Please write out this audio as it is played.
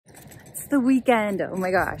the weekend. Oh my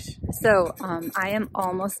gosh. So I am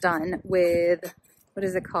almost done with, what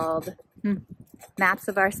is it called? Maps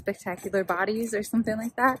of Our Spectacular Bodies or something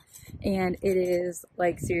like that. And it is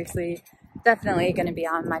like seriously definitely going to be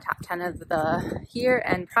on my top 10 of the year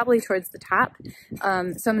and probably towards the top. So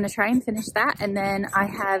I'm going to try and finish that. And then I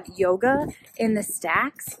have yoga in the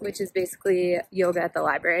stacks, which is basically yoga at the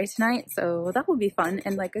library tonight. So that will be fun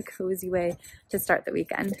and like a cozy way to start the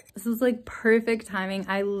weekend. This is like perfect timing.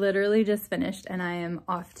 I literally just finished and I am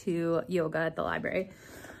off to yoga at the library.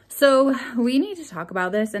 So we need to talk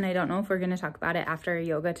about this, and I don't know if we're going to talk about it after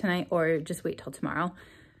yoga tonight or just wait till tomorrow,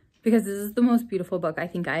 because this is the most beautiful book I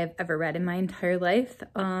think I have ever read in my entire life.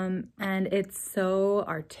 And it's so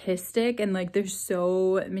artistic and like there's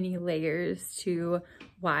so many layers to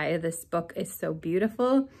why this book is so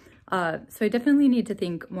beautiful. So I definitely need to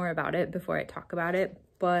think more about it before I talk about it,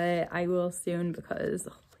 but I will soon because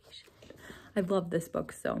holy shit, I love this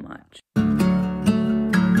book so much.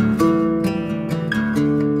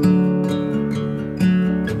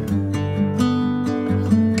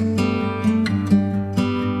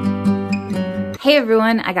 Hey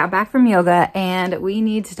everyone, I got back from yoga and we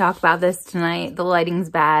need to talk about this tonight. The lighting's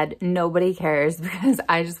bad. Nobody cares because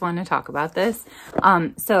I just want to talk about this.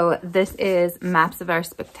 So this is Maps of Our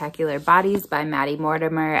Spectacular Bodies by Maddie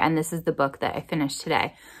Mortimer, and this is the book that I finished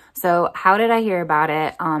today. So how did I hear about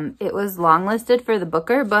it? It was longlisted for the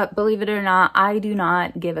Booker, but believe it or not, I do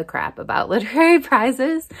not give a crap about literary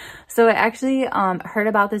prizes. So I actually heard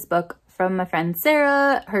about this book from my friend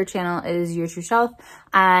Sarah. Her channel is Your True Shelf.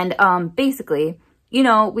 And basically, you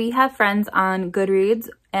know, we have friends on Goodreads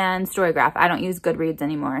and Storygraph. I don't use Goodreads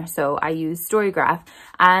anymore, so I use Storygraph.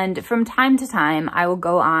 And from time to time, I will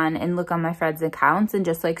go on and look on my friends' accounts and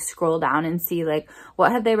just like scroll down and see like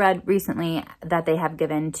what have they read recently that they have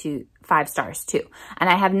given to 5 stars to. And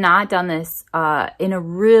I have not done this in a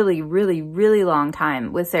really, really, really long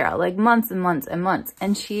time with Sarah, like months and months and months.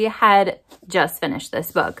 And she had just finished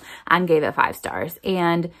this book and gave it 5 stars.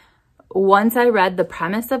 And once I read the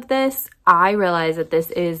premise of this, I realized that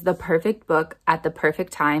this is the perfect book at the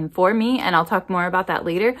perfect time for me. And I'll talk more about that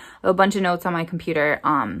later. A bunch of notes on my computer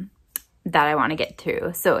that I want to get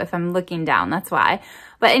to. So if I'm looking down, that's why.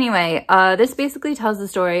 But anyway, this basically tells the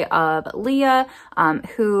story of Leah,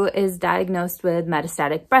 who is diagnosed with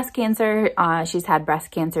metastatic breast cancer. She's had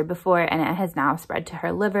breast cancer before and it has now spread to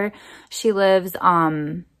her liver. She lives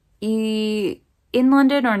in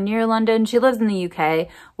London or near London. She lives in the UK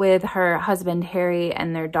with her husband, Harry,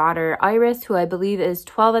 and their daughter, Iris, who I believe is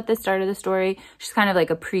 12 at the start of the story. She's kind of like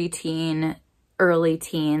a preteen, early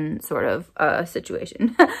teen sort of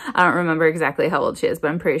situation. I don't remember exactly how old she is, but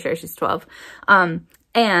I'm pretty sure she's 12.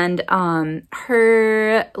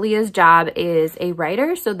 Leah's job is a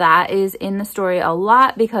writer. So that is in the story a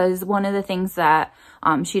lot because one of the things that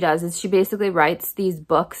she does is she basically writes these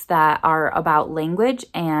books that are about language,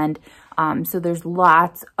 and so there's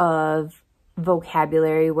lots of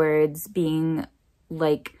vocabulary words being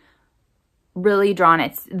like really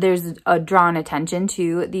there's a drawn attention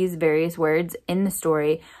to these various words in the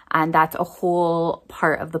story, and that's a whole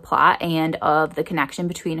part of the plot and of the connection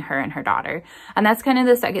between her and her daughter. And that's kind of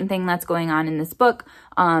the second thing that's going on in this book,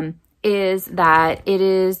 is that it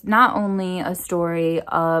is not only a story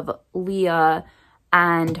of Leah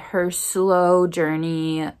and her slow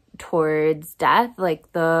journey towards death,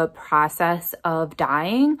 like the process of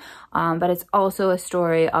dying, but it's also a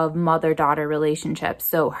story of mother-daughter relationships.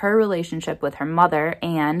 So her relationship with her mother,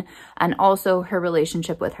 Anne, and also her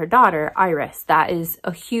relationship with her daughter, Iris. That is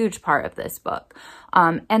a huge part of this book.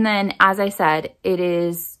 And then, as I said, it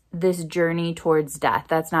is this journey towards death.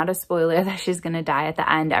 That's not a spoiler that she's going to die at the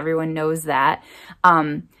end. Everyone knows that.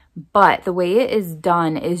 But the way it is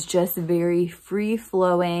done is just very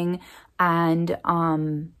free-flowing and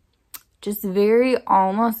just very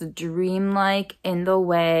almost dreamlike in the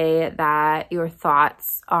way that your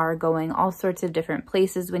thoughts are going all sorts of different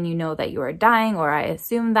places when you know that you are dying, or I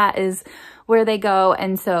assume that is where they go.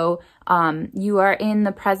 And so you are in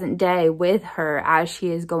the present day with her as she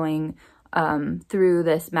is going through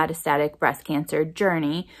this metastatic breast cancer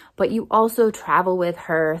journey, but you also travel with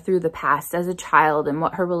her through the past as a child and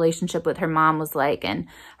what her relationship with her mom was like and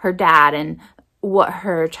her dad and what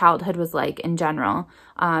her childhood was like in general.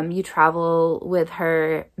 You travel with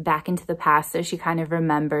her back into the past, so she kind of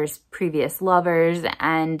remembers previous lovers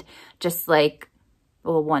and just like,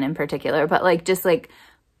 well, one in particular, but like just like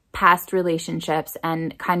past relationships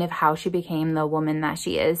and kind of how she became the woman that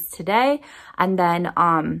she is today. And then,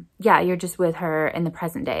 yeah, you're just with her in the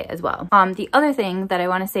present day as well. The other thing that I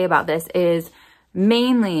want to say about this is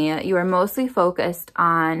mainly you are mostly focused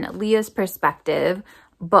on Leah's perspective,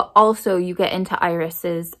 but also you get into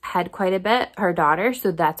Iris's head quite a bit, her daughter.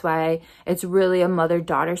 So that's why it's really a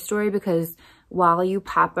mother-daughter story, because while you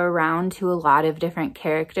pop around to a lot of different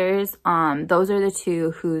characters, those are the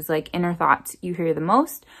two whose like inner thoughts you hear the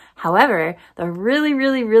most. However, the really,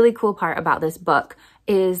 really, really cool part about this book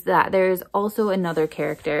is that there's also another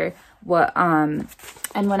character. And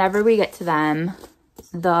whenever we get to them,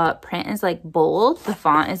 the print is like bold, the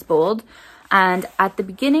font is bold. And at the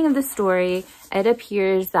beginning of the story, it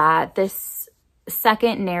appears that this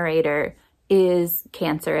second narrator is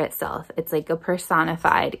cancer itself. It's like a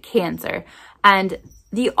personified cancer. And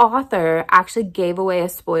the author actually gave away a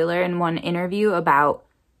spoiler in one interview about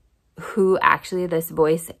who actually this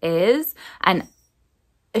voice is. And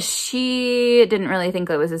she didn't really think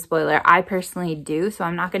it was a spoiler. I personally do, so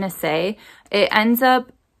I'm not going to say. It ends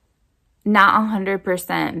up not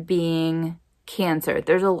 100% being cancer.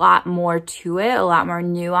 There's a lot more to it, a lot more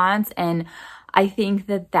nuance, and I think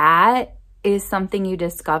that that is something you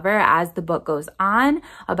discover as the book goes on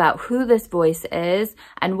about who this voice is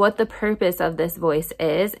and what the purpose of this voice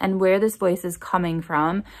is and where this voice is coming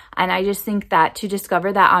from. And I just think that to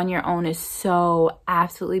discover that on your own is so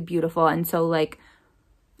absolutely beautiful and so like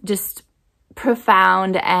just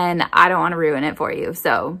profound, and I don't want to ruin it for you.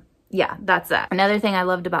 So yeah, that's that. Another thing I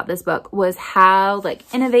loved about this book was how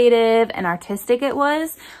like innovative and artistic it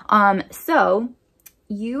was. So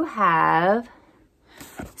you have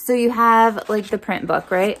like the print book,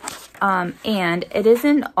 right? And it is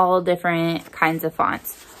in all different kinds of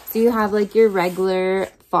fonts. So you have like your regular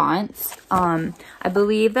fonts. I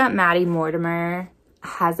believe that Maddie Mortimer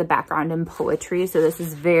has a background in poetry, so this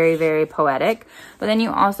is very, very poetic. But then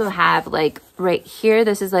you also have like right here,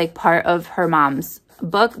 this is like part of her mom's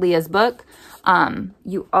book, Leah's book.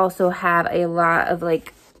 You also have a lot of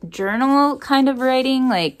like journal kind of writing,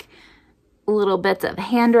 like little bits of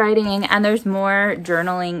handwriting, and there's more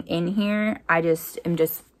journaling in here. I just am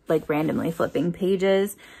just like randomly flipping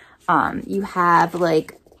pages. You have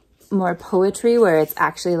like more poetry where it's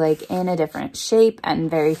actually like in a different shape and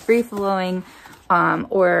very free-flowing,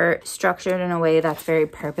 or structured in a way that's very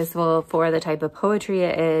purposeful for the type of poetry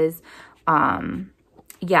it is.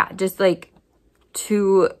 Yeah, just like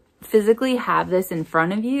to physically have this in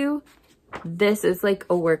front of you, this is like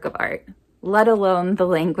a work of art, let alone the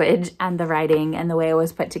language and the writing and the way it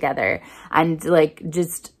was put together. And like,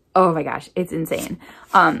 just, oh my gosh, it's insane.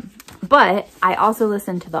 But I also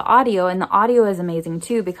listened to the audio, and the audio is amazing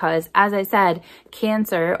too, because as I said,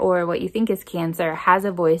 cancer, or what you think is cancer, has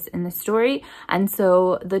a voice in the story. And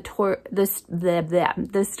so the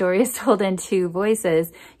story is told in two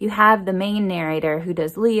voices. You have the main narrator who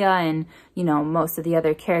does Leah and, you know, most of the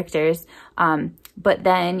other characters. But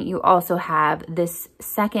then you also have this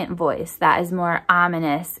second voice that is more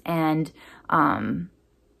ominous and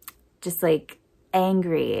just like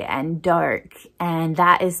angry and dark, and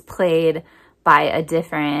that is played by a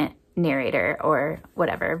different narrator or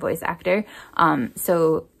whatever, voice actor.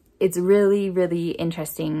 So it's really, really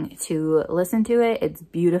interesting to listen to it. It's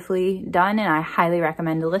beautifully done, and I highly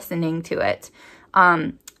recommend listening to it.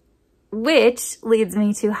 Which leads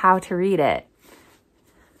me to how to read it.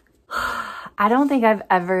 I don't think I've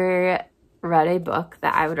ever read a book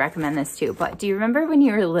that I would recommend this to, but do you remember when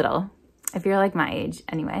you were little, if you're like my age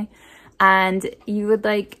anyway, and you would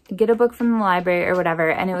like get a book from the library or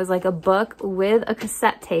whatever, and it was like a book with a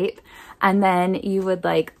cassette tape, and then you would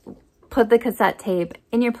like put the cassette tape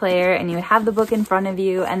in your player and you would have the book in front of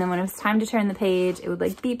you, and then when it was time to turn the page, it would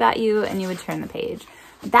like beep at you and you would turn the page.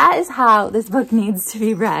 That is how this book needs to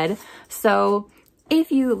be read. So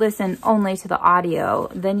if you listen only to the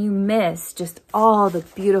audio, then you miss just all the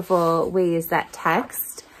beautiful ways that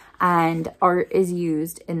text and art is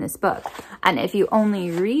used in this book. And if you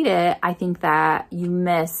only read it, I think that you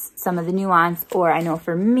miss some of the nuance, or I know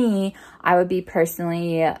for me, I would be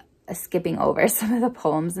personally skipping over some of the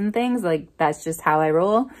poems and things. Like, that's just how I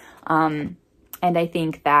roll. And I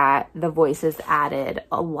think that the voices added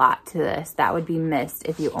a lot to this that would be missed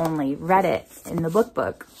if you only read it in the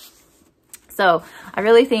book. So I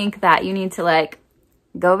really think that you need to like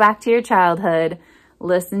go back to your childhood,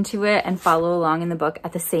 listen to it, and follow along in the book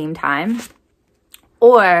at the same time,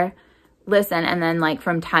 or listen and then like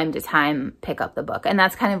from time to time pick up the book. And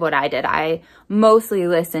that's kind of what I did. I mostly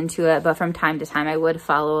listened to it, but from time to time I would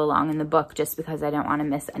follow along in the book just because I don't want to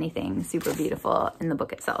miss anything super beautiful in the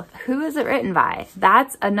book itself. Who is it written by?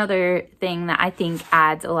 That's another thing that I think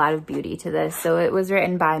adds a lot of beauty to this. So it was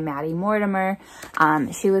written by Maddie Mortimer.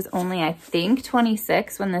 She was only, I think,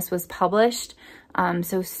 26 when this was published.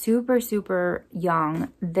 So super, super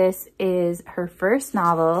young. This is her first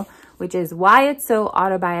novel, which is why it's so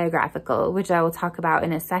autobiographical, which I will talk about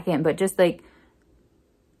in a second. But just like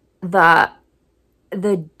the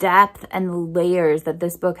depth and layers that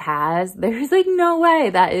this book has, there's like no way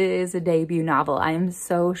that it is a debut novel. I am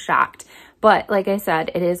so shocked. But like I said,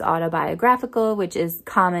 it is autobiographical, which is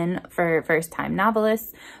common for first-time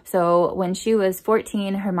novelists. So when she was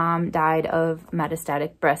 14, her mom died of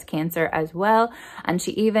metastatic breast cancer as well. And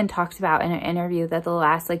she even talked about in an interview that the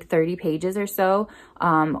last like 30 pages or so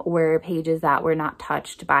were pages that were not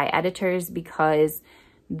touched by editors because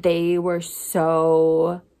they were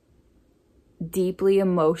so deeply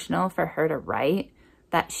emotional for her to write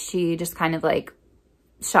that she just kind of like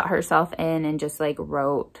shut herself in and just like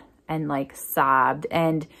wrote and like sobbed.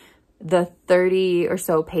 And the 30 or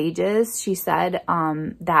so pages she said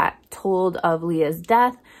that told of Leah's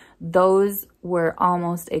death, those were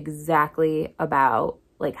almost exactly about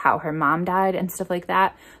like how her mom died and stuff like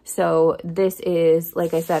that. So this is,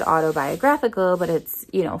 like I said, autobiographical, but it's,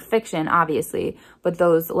 you know, fiction, obviously. But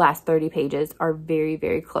those last 30 pages are very,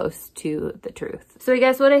 very close to the truth. So I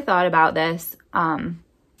guess what I thought about this,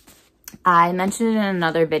 I mentioned it in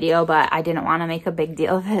another video, but I didn't want to make a big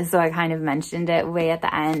deal of it, so I kind of mentioned it way at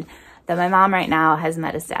the end, that my mom right now has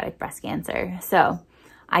metastatic breast cancer. So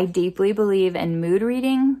I deeply believe in mood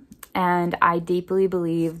reading, and I deeply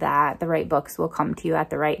believe that the right books will come to you at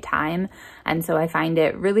the right time. And so I find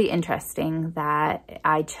it really interesting that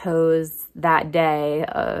I chose that day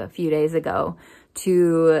a few days ago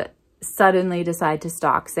to suddenly decide to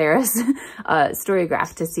stalk Sarah's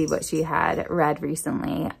Storygraph to see what she had read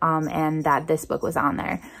recently, and that this book was on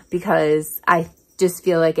there, because I just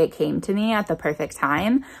feel like it came to me at the perfect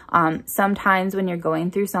time. Sometimes when you're going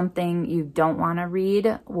through something, you don't want to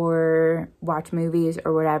read or watch movies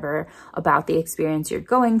or whatever about the experience you're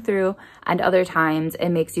going through, and other times it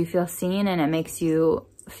makes you feel seen and it makes you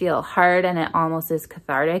feel heard, and it almost is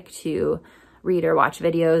cathartic to read or watch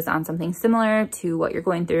videos on something similar to what you're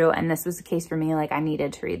going through. And this was the case for me. Like, I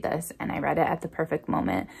needed to read this, and I read it at the perfect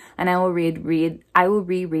moment. And I will reread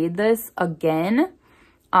this again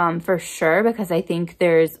for sure, because I think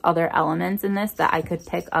there's other elements in this that I could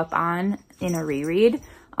pick up on in a reread,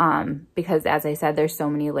 because as I said, there's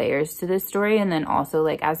so many layers to this story. And then also,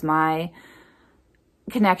 like, as my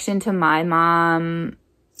connection to my mom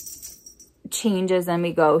changes and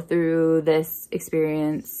we go through this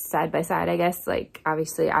experience side by side, I guess, like,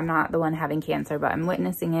 obviously I'm not the one having cancer, but I'm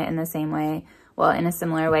witnessing it in the same way, well, in a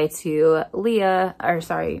similar way to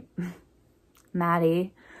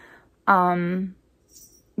Maddie.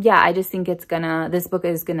 Yeah, I just think this book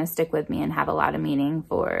is gonna stick with me and have a lot of meaning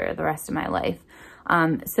for the rest of my life.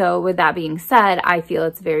 So with that being said, I feel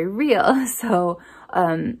it's very real. So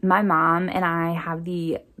my mom and I have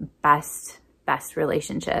the best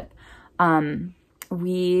relationship. I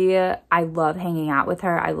love hanging out with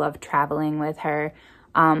her. I love traveling with her.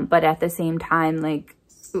 But at the same time, like,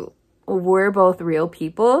 we're both real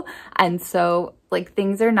people. And so, like,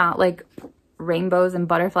 things are not like rainbows and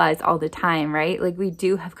butterflies all the time, right? Like, we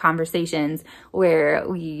do have conversations where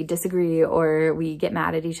we disagree or we get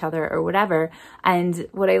mad at each other or whatever. And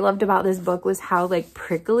what I loved about this book was how, like,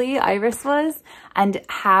 prickly Iris was, and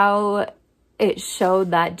how it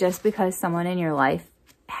showed that just because someone in your life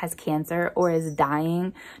has cancer or is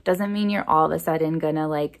dying doesn't mean you're all of a sudden gonna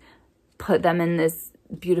like put them in this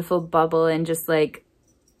beautiful bubble and just like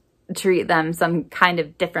treat them some kind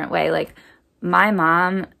of different way. Like, my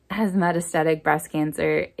mom has metastatic breast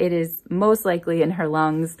cancer. It is most likely in her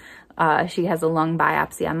lungs. She has a lung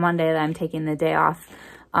biopsy on Monday that I'm taking the day off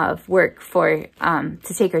of work for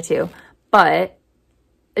to take her to, but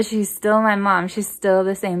she's still my mom. She's still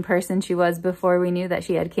the same person she was before we knew that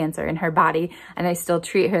she had cancer in her body, and I still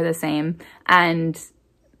treat her the same. And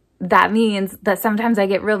that means that sometimes I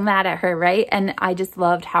get real mad at her, right? And I just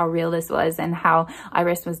loved how real this was, and how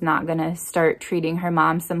Iris was not gonna start treating her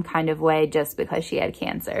mom some kind of way just because she had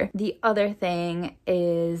cancer. The other thing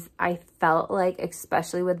is, I felt like,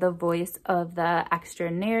 especially with the voice of the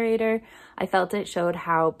extra narrator, I felt it showed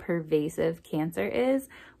how pervasive cancer is.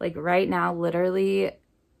 Like, right now, literally,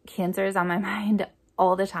 cancer is on my mind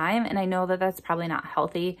all the time, and I know that that's probably not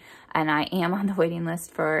healthy, and I am on the waiting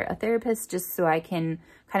list for a therapist just so I can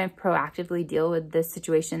kind of proactively deal with this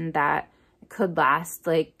situation that could last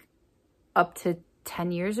like up to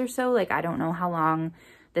 10 years or so. Like, I don't know how long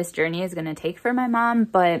this journey is going to take for my mom,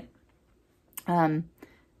 but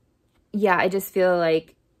yeah, I just feel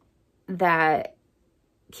like that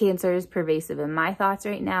cancer is pervasive in my thoughts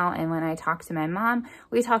right now. And when I talk to my mom,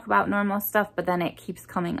 we talk about normal stuff, but then it keeps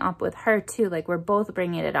coming up with her too. Like, we're both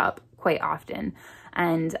bringing it up quite often.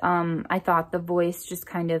 And I thought the voice just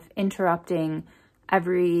kind of interrupting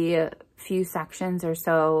every few sections or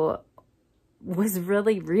so was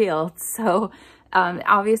really real. So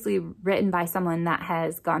obviously written by someone that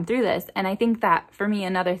has gone through this. And I think that for me,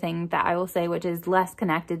 another thing that I will say, which is less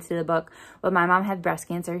connected to the book, but my mom had breast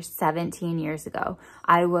cancer 17 years ago.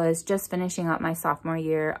 I was just finishing up my sophomore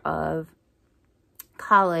year of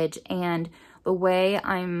college, and the way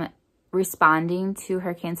I'm responding to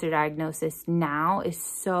her cancer diagnosis now is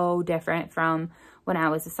so different from when I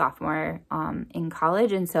was a sophomore in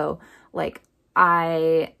college. And so like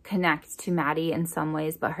I connect to Maddie in some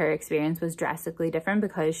ways, but her experience was drastically different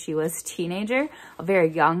because she was a teenager, a very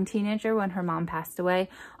young teenager when her mom passed away.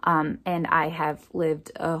 And I have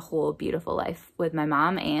lived a whole beautiful life with my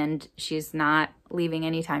mom, and she's not leaving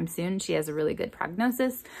anytime soon. She has a really good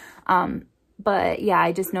prognosis. But yeah,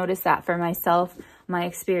 I just noticed that for myself, my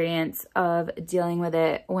experience of dealing with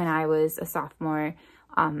it when I was a sophomore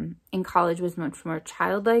in college was much more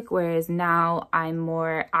childlike, whereas now I'm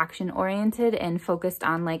more action oriented and focused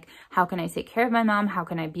on like, how can I take care of my mom? How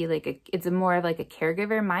can I be like, it's more of like a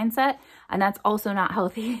caregiver mindset. And that's also not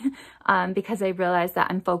healthy because I realized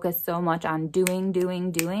that I'm focused so much on doing,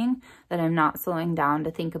 that I'm not slowing down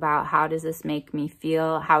to think about how does this make me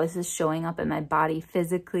feel? How is this showing up in my body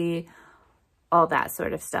physically? All that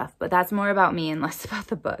sort of stuff. But that's more about me and less about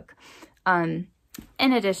the book. In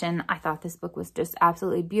addition, I thought this book was just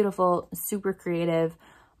absolutely beautiful, super creative.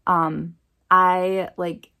 I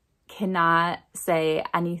like cannot say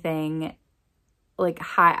anything like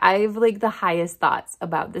high. I have like the highest thoughts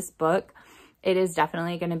about this book. It is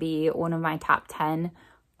definitely going to be one of my top 10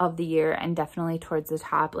 of the year, and definitely towards the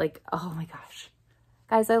top. Like, oh my gosh,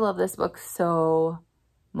 guys, I love this book so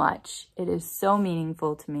much. It is so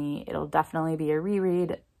meaningful to me. It'll definitely be a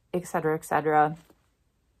reread, etc., etc.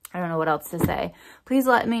 I don't know what else to say. Please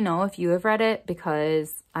let me know if you have read it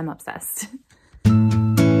because I'm obsessed.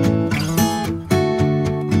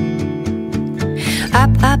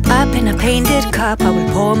 Up in a painted cup, I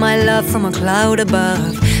will pour my love from a cloud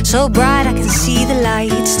above. So bright I can see the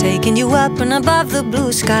lights taking you up and above the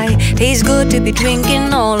blue sky. Tastes good to be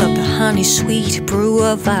drinking all of the honey sweet brew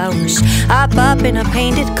of ours. Up in a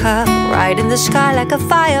painted cup, right in the sky like a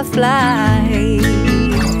firefly.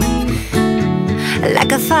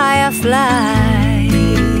 Like a firefly.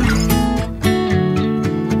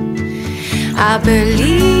 I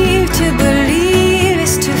believe to believe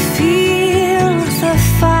is to feel the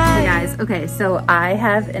fire. Hey guys, okay, so I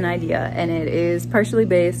have an idea, and it is partially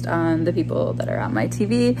based on the people that are on my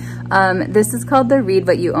TV. This is called the Read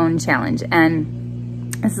What You Own Challenge, and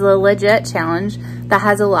this is a legit challenge that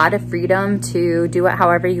has a lot of freedom to do it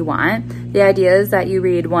however you want. The idea is that you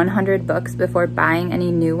read 100 books before buying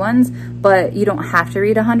any new ones, but you don't have to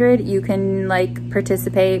read 100. You can like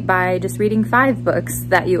participate by just reading 5 books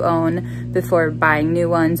that you own before buying new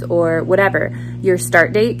ones or whatever. Your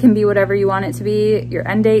start date can be whatever you want it to be. Your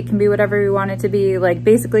end date can be whatever you want it to be. Like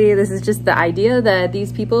basically this is just the idea that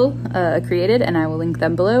these people created, and I will link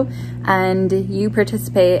them below, and you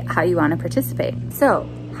participate how you want to participate. So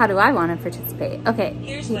how do I want to participate? Okay.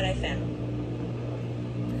 Here's what I found.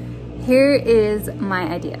 Here is my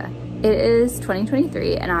idea. It is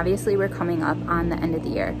 2023, and obviously we're coming up on the end of the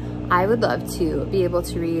year. I would love to be able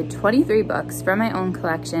to read 23 books from my own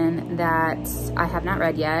collection that I have not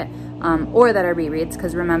read yet, or that are rereads,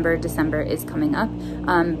 because remember, December is coming up.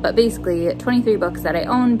 But basically 23 books that I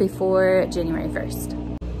own before January 1st.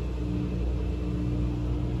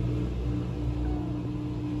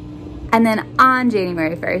 And then on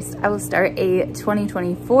January 1st, I will start a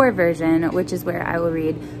 2024 version, which is where I will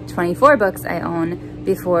read 24 books I own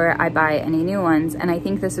before I buy any new ones. And I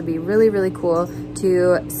think this would be really, really cool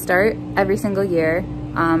to start every single year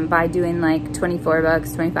by doing like 24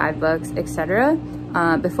 books, 25 books, etc.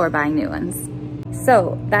 Before buying new ones.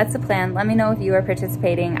 So that's the plan. Let me know if you are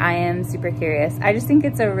participating. I am super curious. I just think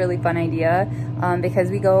it's a really fun idea because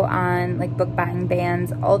we go on like book buying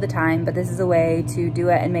bans all the time, but this is a way to do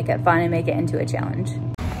it and make it fun and make it into a challenge.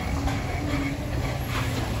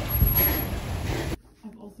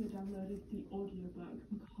 I've also downloaded the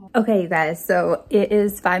audiobook. Okay, you guys, so it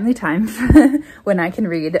is finally time when I can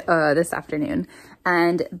read this afternoon.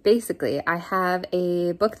 And basically, I have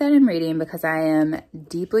a book that I'm reading because I am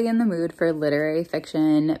deeply in the mood for literary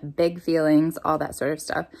fiction, big feelings, all that sort of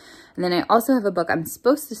stuff. And then I also have a book I'm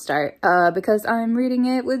supposed to start because I'm reading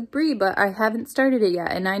it with Brie, but I haven't started it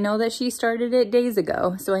yet. And I know that she started it days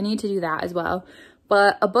ago, so I need to do that as well.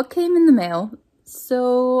 But a book came in the mail,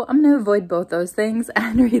 so I'm going to avoid both those things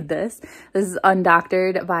and read this. This is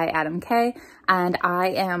Undoctored by Adam Kay, and I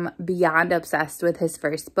am beyond obsessed with his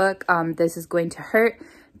first book. This is Going to Hurt.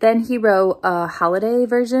 Then he wrote a holiday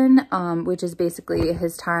version, which is basically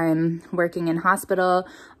his time working in hospital,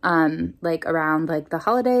 like around like the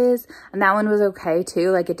holidays. And that one was okay too.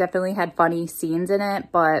 Like it definitely had funny scenes in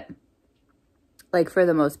it, but like for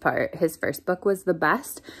the most part, his first book was the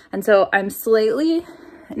best. And so I'm slightly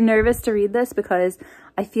nervous to read this because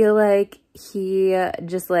I feel like he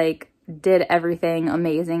just like did everything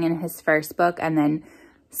amazing in his first book. And then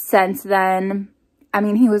since then, I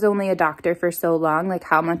mean, he was only a doctor for so long, like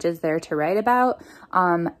how much is there to write about?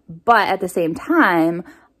 But at the same time,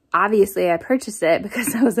 obviously I purchased it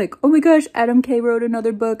because I was like, oh my gosh, Adam K wrote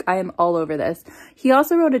another book. I am all over this. He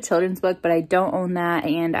also wrote a children's book, but I don't own that.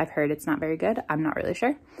 And I've heard it's not very good. I'm not really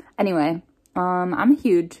sure. Anyway, I'm a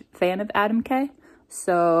huge fan of Adam K.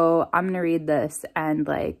 So I'm going to read this and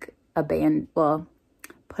like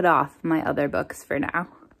put off my other books for now.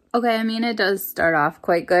 Okay, I mean, it does start off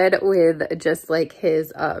quite good with just like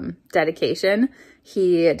his dedication.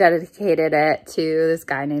 He dedicated it to this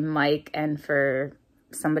guy named Mike and for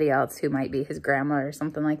somebody else who might be his grandma or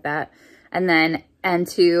something like that. And then, and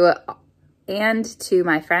to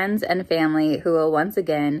my friends and family who will once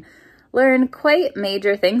again learn quite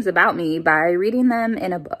major things about me by reading them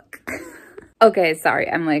in a book. Okay,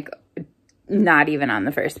 sorry, I'm like not even on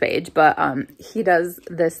the first page, but he does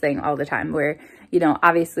this thing all the time where, you know,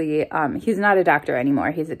 obviously he's not a doctor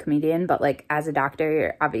anymore. He's a comedian, but like as a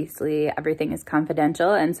doctor, obviously everything is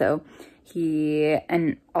confidential. And so he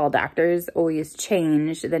and all doctors always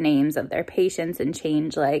change the names of their patients and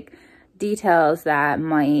change like details that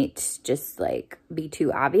might just like be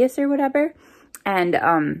too obvious or whatever.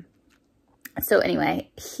 And so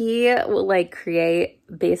anyway, he will like create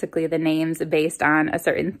basically the names based on a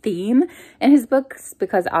certain theme in his books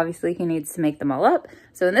because obviously he needs to make them all up.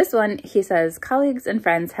 So in this one, he says, colleagues and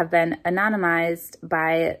friends have been anonymized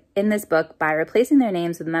in this book by replacing their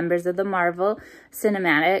names with members of the Marvel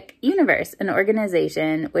Cinematic Universe, an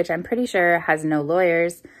organization which I'm pretty sure has no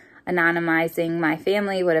lawyers. Anonymizing my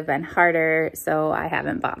family would have been harder, so I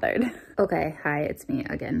haven't bothered. Okay, hi, it's me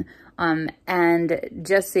again. And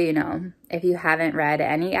just so you know, if you haven't read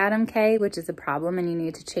any Adam K, which is a problem and you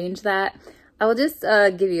need to change that, I will just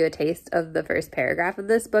give you a taste of the first paragraph of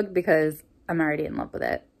this book because I'm already in love with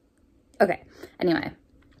it. Okay, anyway,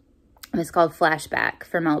 it's called Flashback,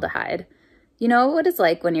 Formaldehyde. You know what it's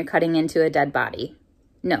like when you're cutting into a dead body?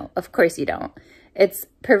 No, of course you don't. It's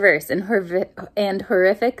perverse and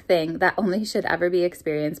horrific thing that only should ever be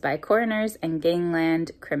experienced by coroners and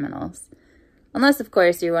gangland criminals. Unless, of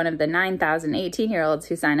course, you're one of the 9,000 18-year-olds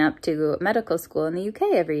who sign up to medical school in the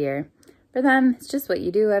UK every year. For them, it's just what you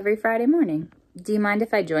do every Friday morning. Do you mind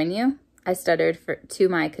if I join you? I stuttered to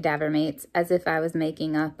my cadaver mates as if I was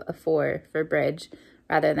making up a 4 for bridge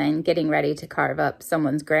rather than getting ready to carve up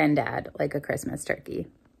someone's granddad like a Christmas turkey.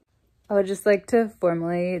 I would just like to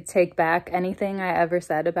formally take back anything I ever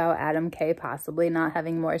said about Adam K possibly not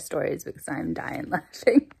having more stories because I'm dying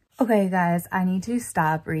laughing. Okay, guys, I need to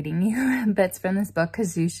stop reading you bits from this book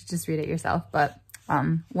because you should just read it yourself. But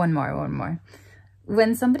one more.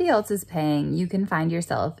 When somebody else is paying, you can find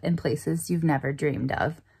yourself in places you've never dreamed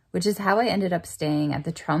of, which is how I ended up staying at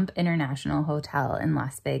the Trump International Hotel in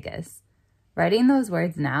Las Vegas. Writing those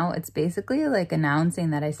words now, it's basically like announcing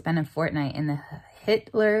that I spent a fortnight in the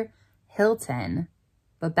Hitler Hilton.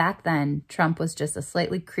 But back then, Trump was just a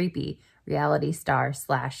slightly creepy reality star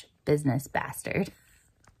 / business bastard.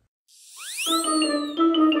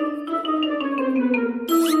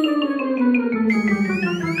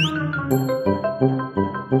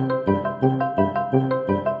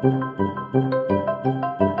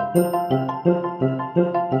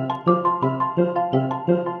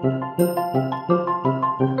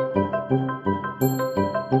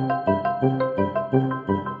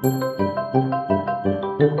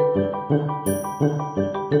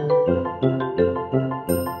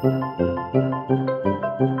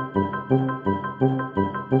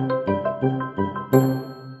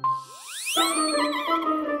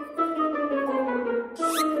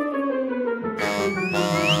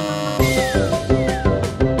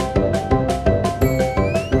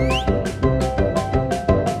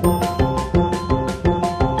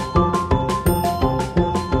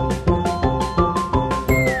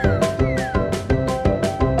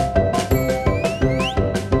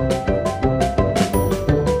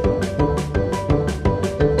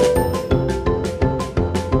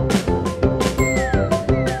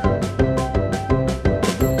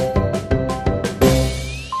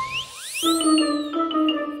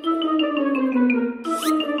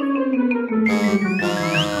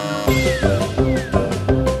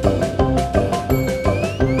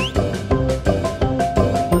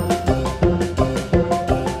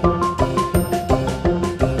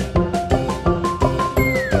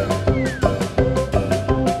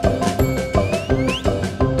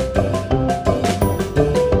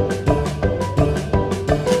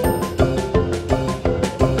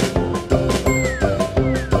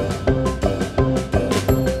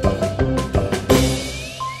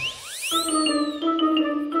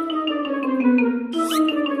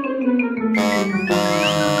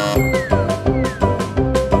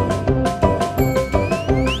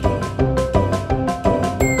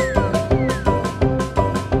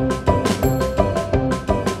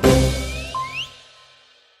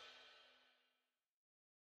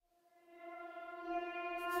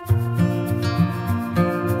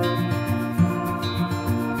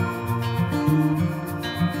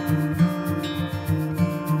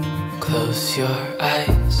 Close your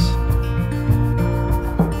eyes,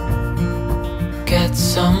 get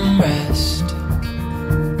some rest.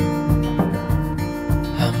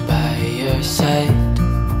 I'm by your side,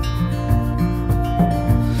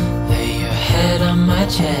 lay your head on my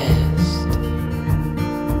chest.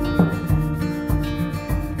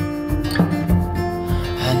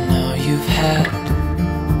 I know you've had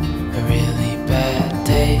a really bad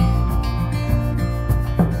day,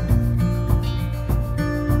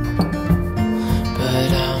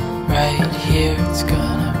 but I'm right here, it's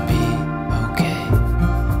gonna be okay.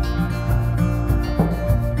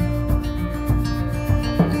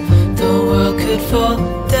 The world could fall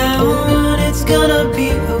down, it's gonna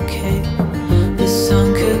be okay. The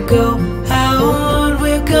sun could go out,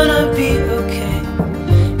 we're gonna be okay.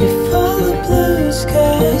 If all the blue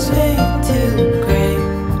skies fade to gray,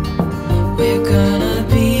 we're gonna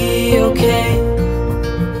be okay.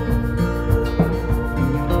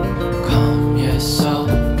 Calm your soul,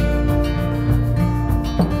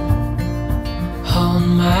 hold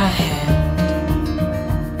my hand,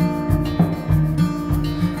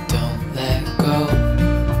 don't let go.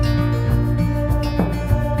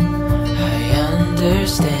 I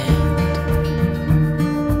understand.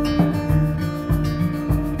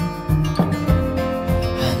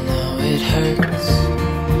 I know it hurts,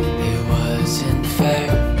 it wasn't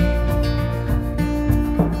fair.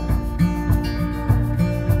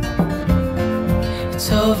 It's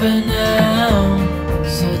over now,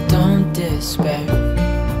 so don't despair.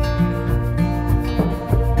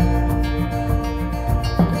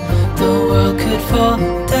 The world could fall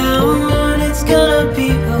down, it's gonna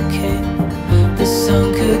be okay. The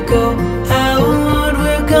sun could go out,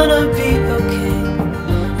 we're gonna be okay.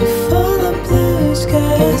 If all the blue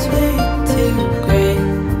skies fade to gray,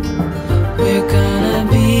 we're gonna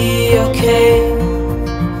be okay.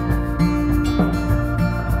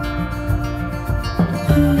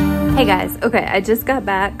 Hey guys, okay, I just got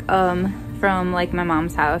back from like my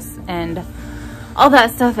mom's house and all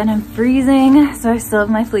that stuff, and I'm freezing, so I still have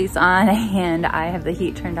my fleece on and I have the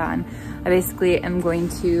heat turned on. I basically am going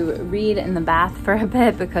to read in the bath for a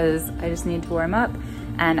bit because I just need to warm up,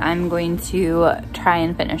 and I'm going to try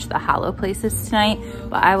and finish the Hollow Places tonight,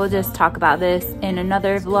 but I will just talk about this in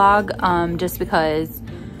another vlog just because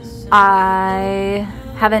I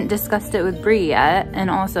haven't discussed it with Bree yet,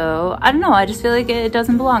 and also, I don't know, I just feel like it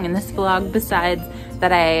doesn't belong in this vlog, besides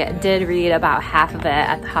that I did read about half of it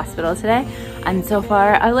at the hospital today, and so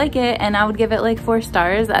far I like it, and I would give it like 4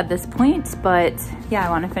 stars at this point, but yeah, I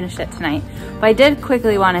want to finish it tonight. But I did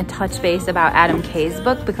quickly want to touch base about Adam Kay's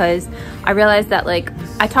book because I realized that like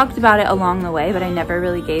I talked about it along the way, but I never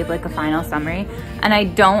really gave like a final summary, and I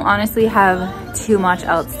don't honestly have too much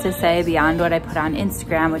else to say beyond what I put on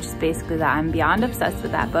Instagram, which is basically that I'm beyond obsessed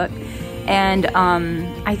with that book, and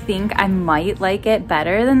I think I might like it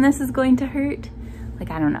better than This Is Going to Hurt. Like,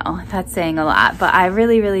 I don't know, that's saying a lot, but I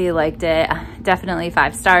really, really liked it. Definitely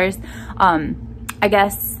 5 stars. I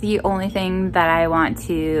guess the only thing that I want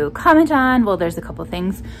to comment on, well, there's a couple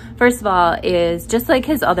things. First of all is just like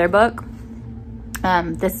his other book,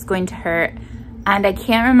 This Is Going to Hurt, and I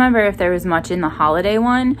can't remember if there was much in the holiday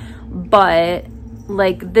one, but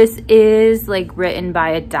like this is like written by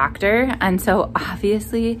a doctor, and so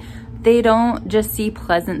obviously they don't just see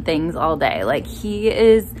pleasant things all day. Like, he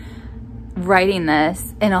is writing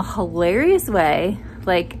this in a hilarious way.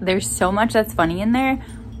 Like, there's so much that's funny in there,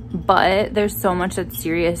 but there's so much that's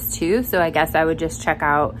serious too, so I guess I would just check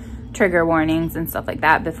out trigger warnings and stuff like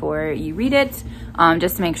that before you read it,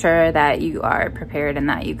 just to make sure that you are prepared and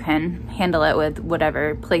that you can handle it with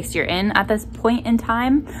whatever place you're in at this point in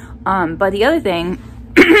time. But the other thing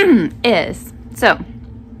is, so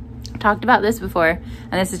talked about this before,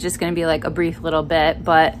 and this is just going to be like a brief little bit,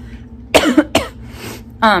 but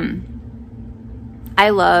I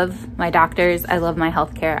love my doctors, I love my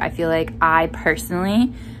healthcare. I feel like I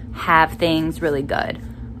personally have things really good,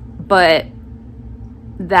 but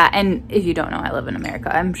that, and if you don't know, I live in America.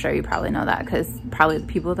 I'm sure you probably know that because probably the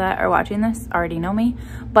people that are watching this already know me,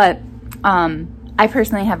 but I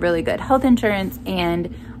personally have really good health insurance,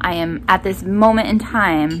 and I am at this moment in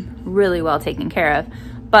time really well taken care of.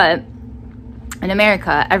 But in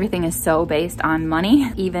America, everything is so based on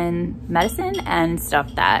money, even medicine and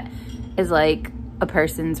stuff that is like a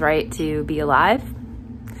person's right to be alive.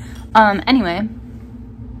 Anyway,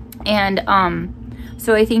 and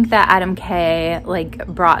so I think that Adam Kay like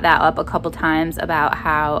brought that up a couple times about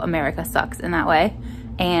how America sucks in that way,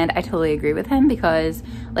 and I totally agree with him, because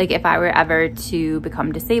like if I were ever to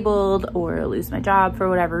become disabled or lose my job for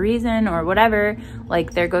whatever reason or whatever,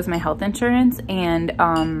 like there goes my health insurance, and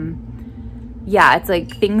yeah, it's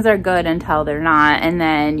like things are good until they're not, and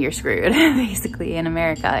then you're screwed basically in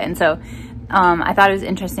America. And so I thought it was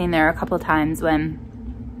interesting. There were a couple of times when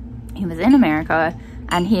he was in America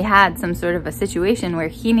and he had some sort of a situation where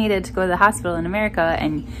he needed to go to the hospital in America.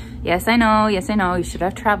 And yes, I know, you should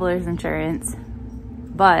have traveler's insurance,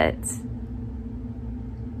 but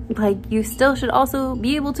like you still should also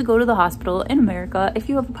be able to go to the hospital in America if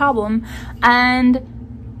you have a problem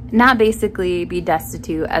and not basically be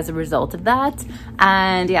destitute as a result of that.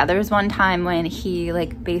 And yeah, there was one time when he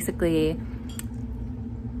like basically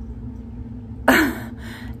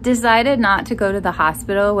decided not to go to the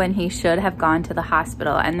hospital when he should have gone to the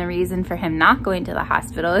hospital. And the reason for him not going to the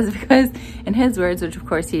hospital is because, in his words, which of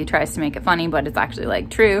course he tries to make it funny, but it's actually like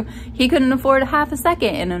true, he couldn't afford half a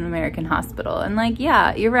second in an American hospital. And like,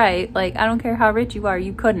 yeah, you're right. Like, I don't care how rich you are,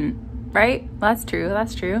 you couldn't, right? That's true,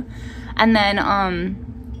 that's true. And then,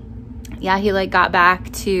 yeah, he like got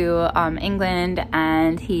back to England,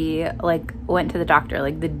 and he like went to the doctor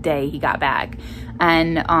like the day he got back.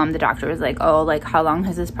 And the doctor was like, oh, like how long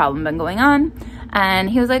has this problem been going on?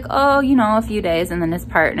 And he was like, oh, you know, a few days. And then his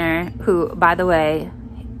partner, who, by the way,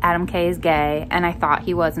 Adam K is gay, and I thought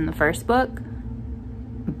he was in the first book,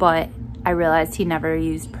 but I realized he never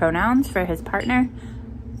used pronouns for his partner.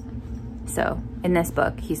 So in this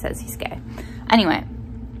book, he says he's gay. Anyway,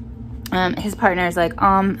 his partner is like,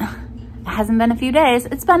 it hasn't been a few days,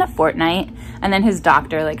 it's been a fortnight. And then his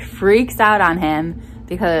doctor like freaks out on him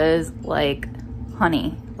because like,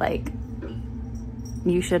 honey, like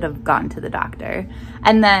you should have gone to the doctor.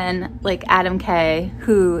 And then like Adam K,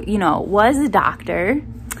 who, you know, was a doctor,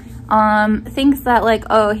 thinks that like,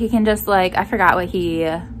 oh, he can just like, I forgot what he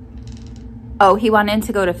wanted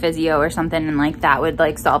to go to physio or something, and like that would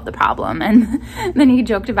like solve the problem. And then he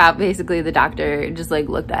joked about basically the doctor just like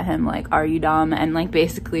looked at him like, are you dumb? And like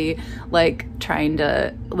basically like trying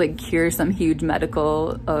to like cure some huge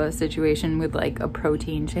medical situation with like a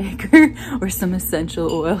protein shaker or some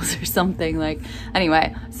essential oils or something. Like,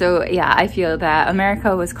 anyway, so yeah, I feel that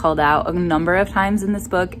America was called out a number of times in this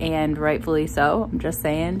book, and rightfully so. I'm just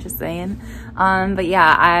saying. But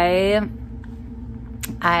yeah,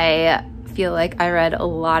 I feel like I read a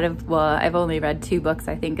lot of, well, I've only read 2 books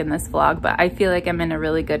I think in this vlog, but I feel like I'm in a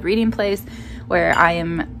really good reading place where I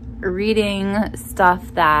am reading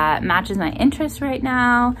stuff that matches my interests right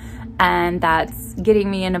now, and that's getting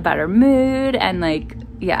me in a better mood and like,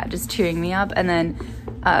 yeah, just cheering me up. And then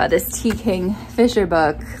this Kingfisher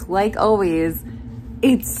book, like always,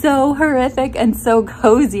 it's so horrific and so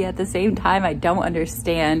cozy at the same time. I don't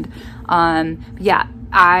understand. Yeah,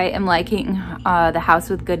 I am liking The House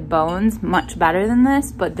with Good Bones much better than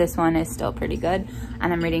this, but this one is still pretty good.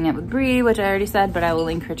 And I'm reading it with Bree, which I already said, but I will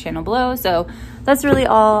link her channel below. So that's really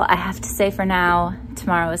all I have to say for now.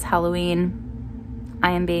 Tomorrow is Halloween.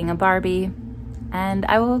 I am being a Barbie, and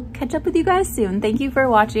I will catch up with you guys soon. Thank you for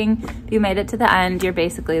watching. If you made it to the end, you're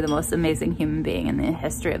basically the most amazing human being in the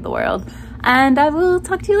history of the world. And I will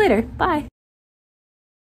talk to you later. Bye.